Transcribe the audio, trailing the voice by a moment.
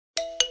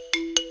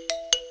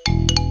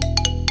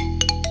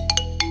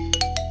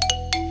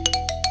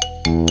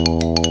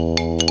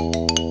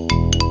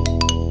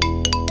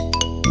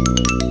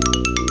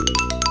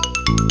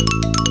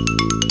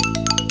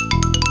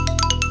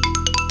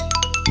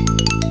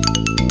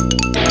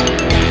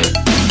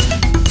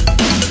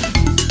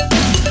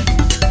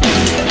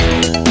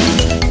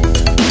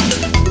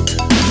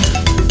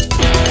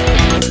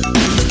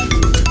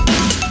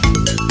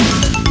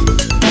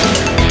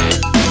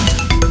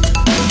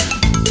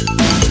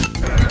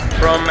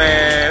from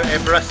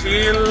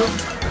Brazil,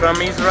 from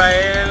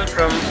Israel,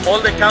 from all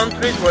the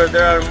countries where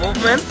there are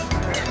movements.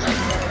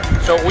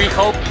 So we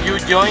hope you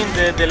join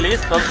the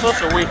list also,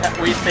 so we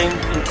stay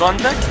in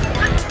contact.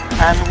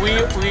 And we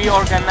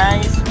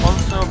organize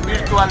also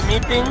virtual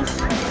meetings,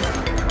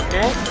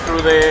 okay,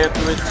 through the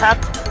chat.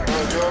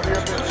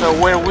 So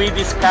where we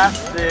discuss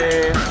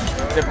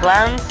the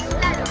plans.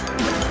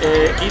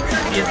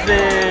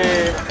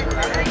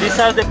 These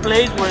are the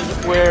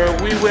places where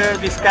we were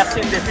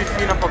discussing the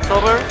 15th of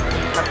October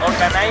and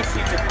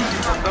organizing the 15th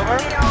of October.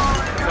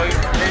 So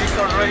there is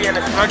already a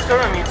structure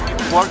and it's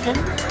working.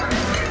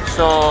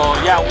 So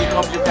yeah, we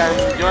hope you can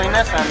join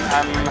us and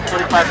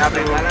help us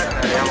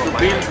to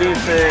build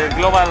this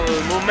global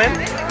movement.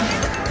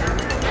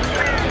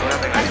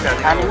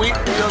 And we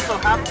also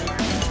have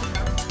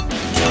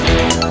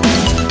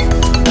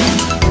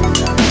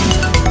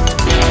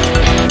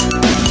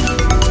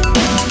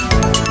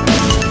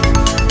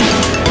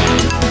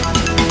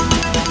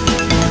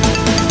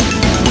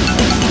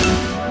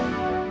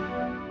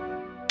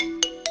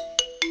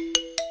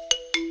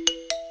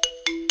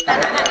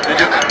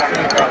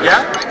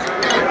yeah?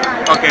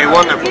 Okay,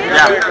 wonderful.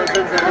 Yeah.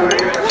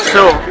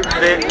 So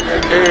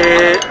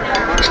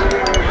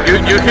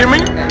you hear me?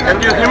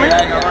 Can you hear me?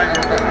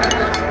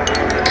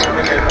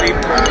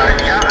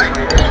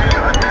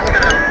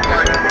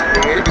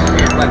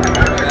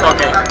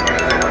 Okay.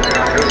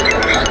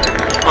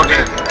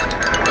 Okay.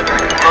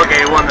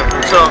 Okay,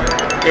 wonderful. So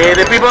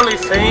the people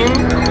is saying,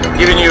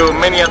 giving you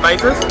many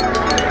advices.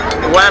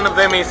 One of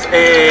them is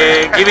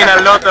giving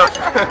a lot of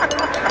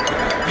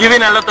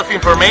giving a lot of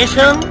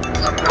information.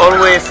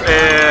 Always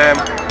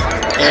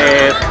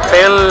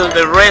tell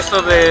the rest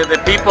of the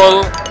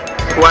people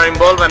who are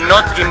involved and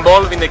not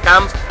involved in the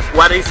camp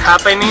what is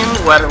happening,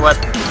 what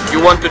you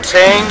want to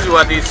change,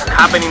 what is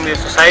happening in the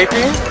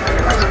society.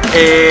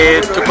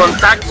 To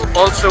contact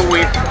also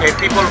with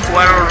people who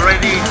are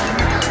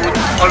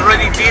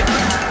already did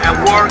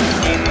work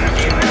in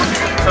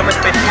some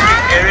specific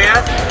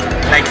areas,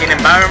 like in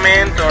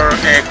environment or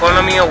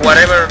economy or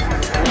whatever.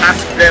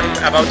 Ask them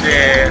about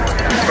the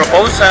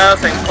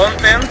proposals and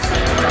contents,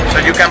 so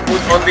you can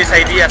put all these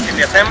ideas in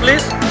the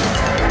assemblies.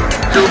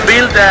 To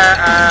build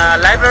a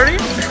library,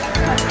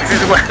 this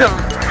is one of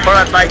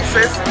our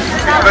advices.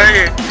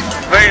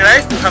 It's very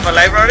nice to have a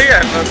library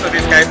and also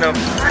this kind of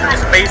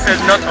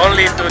spaces, not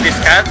only to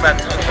discuss but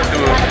also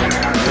to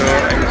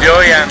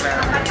enjoy and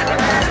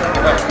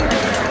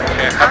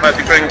have a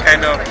different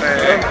kind of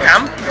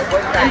camp.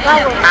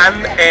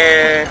 And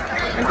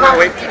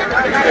wait.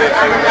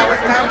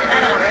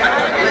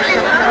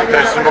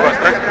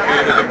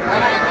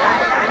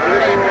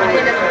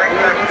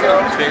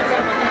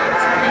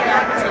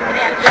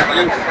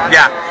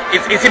 Yeah,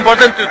 it's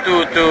important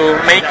to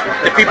make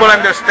the people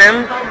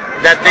understand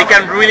that they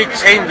can really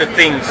change the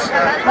things,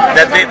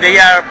 that they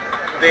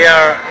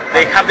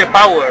have the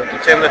power to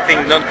change the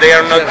things. They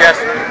are not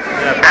just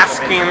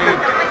asking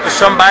to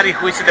somebody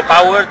who is in the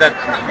power, that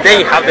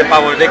they have the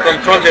power, they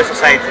control the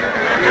society.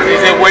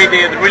 This is the way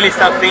they really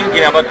start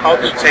thinking about how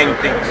to change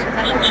things.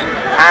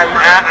 And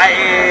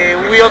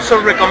we also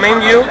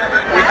recommend you,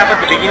 we have at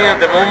the beginning of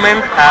the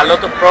movement a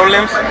lot of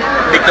problems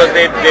because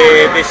the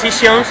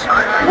decisions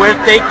were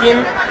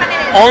taken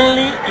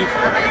only if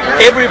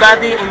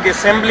everybody in the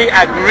assembly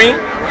agree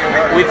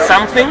with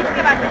something,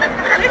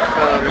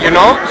 you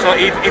know. So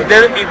if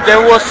there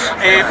was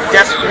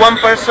just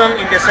one person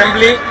in the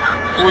assembly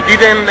who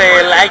didn't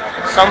like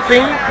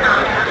something,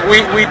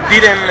 we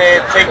didn't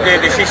take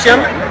the decision,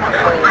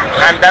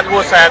 and that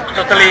was a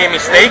totally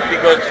mistake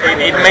because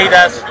it made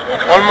us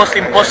almost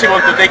impossible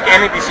to take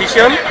any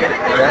decision.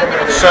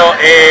 So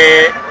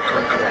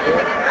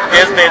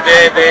yes,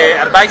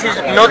 the advice is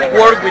not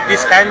work with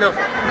this kind of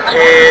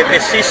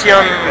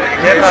decision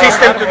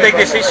system to take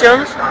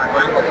decisions.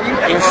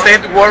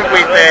 Instead, work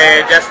with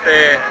just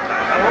a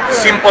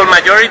simple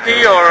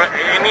majority or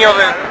any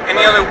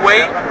other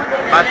way,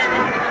 but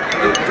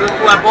to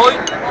avoid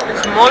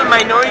small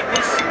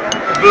minorities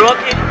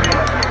blocking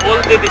all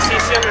the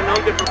decision and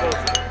all the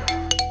proposals.